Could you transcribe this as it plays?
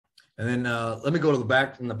And then let me go to the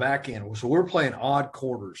back end. So we're playing odd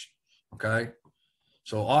quarters. Okay.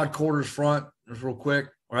 So odd quarters front, just real quick,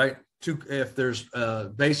 right? If there's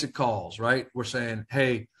basic calls, right? We're saying,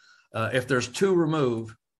 hey, if there's 2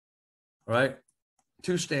 remove, right?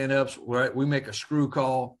 2 stand-ups, right? We make a screw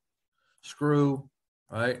call,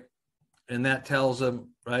 right? And that tells them,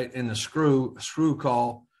 right, in the screw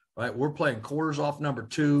call, right? We're playing quarters off number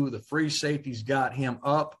 2. The free safety's got him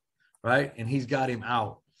up, right? And he's got him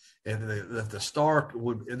out. If the star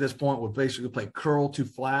would at this point would basically play curl 2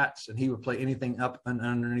 flats, and he would play anything up and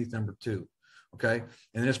underneath number 2. Okay.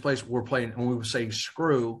 In this place, we're playing, and we would say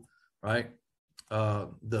screw, right?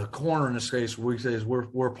 The corner in this case, we say is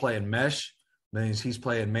we're playing mesh, means he's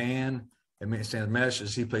playing man. It means mesh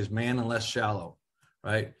is he plays man and less shallow,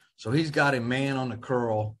 right? So he's got a man on the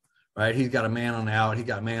curl, right? He's got a man on the out. He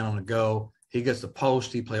got a man on the go. He gets the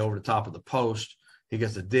post. He play over the top of the post. He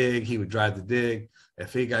gets the dig. He would drive the dig.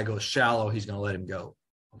 If he guy goes shallow, he's going to let him go.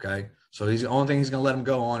 Okay. So the only thing he's going to let him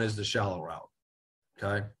go on is the shallow route.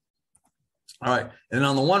 Okay. All right. And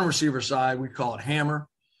on the one receiver side, we call it hammer,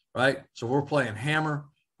 right? So we're playing hammer,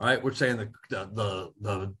 right? We're saying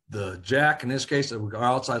the jack, in this case, our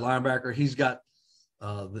outside linebacker, he's got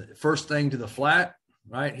the first thing to the flat,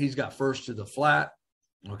 right? He's got first to the flat.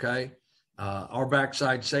 Okay. Our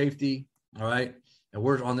backside safety. All right. And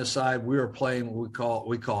we're on this side, we are playing what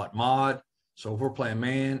we call it mod. So if we're playing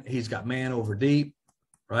man, he's got man over deep,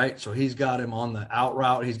 right? So he's got him on the out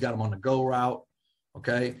route. He's got him on the go route.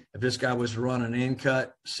 Okay. If this guy was to run an in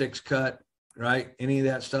cut, 6 cut, right? Any of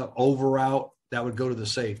that stuff over route, that would go to the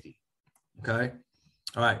safety. Okay.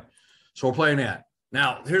 All right. So we're playing that.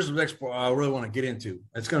 Now, here's the next part I really want to get into.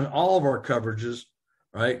 It's going to all of our coverages,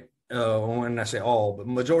 right? When I say all, but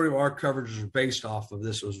majority of our coverages are based off of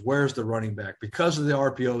this was where's the running back because of the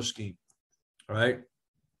RPO scheme. All right.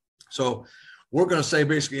 So we're going to say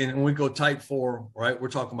basically, and when we go type 4, right, we're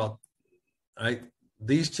talking about, right,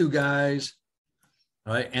 these 2 guys,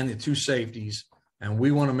 right, and the 2 safeties. And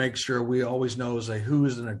we want to make sure we always know who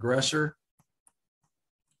is an aggressor,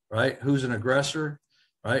 right? Who's an aggressor,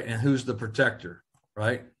 right? And who's the protector,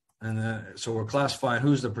 right? And then, so we're classifying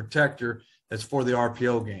who's the protector that's for the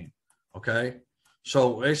RPO game. Okay.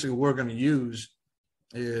 So basically what we're going to use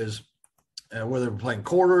is whether we're playing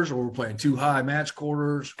quarters or we're playing 2 high match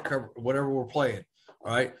quarters, whatever we're playing.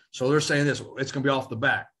 All right. So they're saying this, it's going to be off the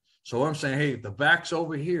back. So I'm saying, hey, if the back's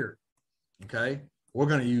over here, okay, we're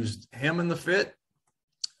going to use him in the fit.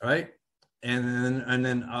 All right. And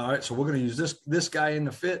then, all right. So we're going to use this guy in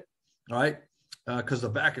the fit. All right. Cause the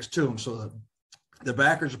back is to him. So the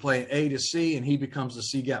backers are playing A to C and he becomes the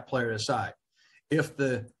C gap player to the side. If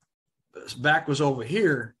the back was over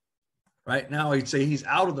here, right now he'd say he's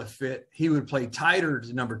out of the fit. He would play tighter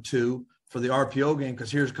to number 2 for the RPO game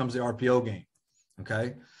because here comes the RPO game.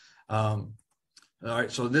 Okay. All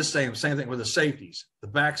right. So this same thing with the safeties. The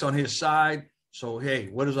back's on his side. So, hey,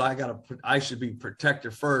 what is I should be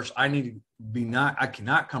protected first. I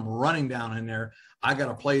cannot come running down in there. I got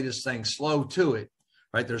to play this thing slow to it,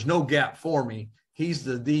 right? There's no gap for me. He's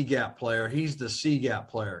the D gap player. He's the C gap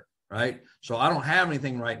player, right? So I don't have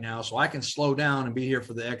anything right now, so I can slow down and be here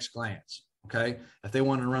for the X glance, okay? If they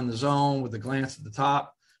want to run the zone with the glance at the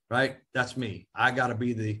top, right, that's me. I got to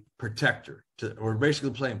be the protector. We're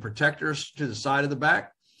basically playing protectors to the side of the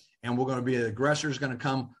back, and we're going to be the aggressor is going to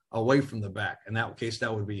come away from the back. In that case,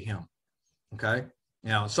 that would be him, okay?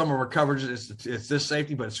 Now, some of our coverages, it's this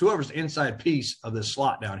safety, but it's whoever's inside piece of this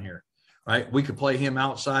slot down here, right? We could play him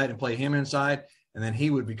outside and play him inside, and then he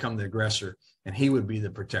would become the aggressor, and he would be the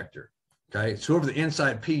protector, okay? So whoever the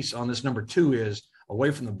inside piece on this number 2 is,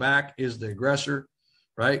 away from the back is the aggressor,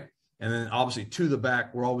 right? And then obviously to the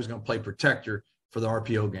back, we're always going to play protector for the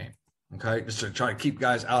RPO game, okay? Just to try to keep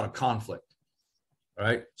guys out of conflict, all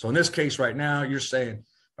right? So in this case right now, you're saying,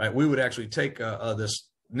 right, we would actually take this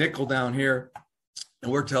nickel down here,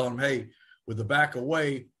 and we're telling them, hey, with the back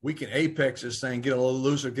away, we can apex this thing, get a little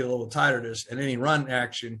looser, get a little tighter to this, and any run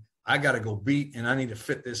action, I got to go beat, and I need to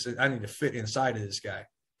fit this. I need to fit inside of this guy.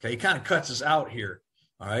 Okay, he kind of cuts us out here.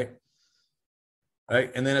 All right. All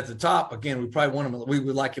right. And then at the top, again, we probably want him, we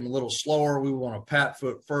would like him a little slower. We want to pat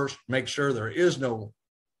foot first, make sure there is no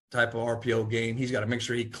type of RPO game. He's got to make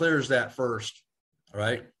sure he clears that first. All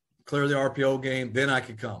right. Clear the RPO game, then I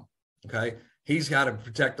could come. Okay. He's got to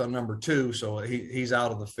protect on number 2, so he's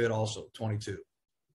out of the fit also, 22.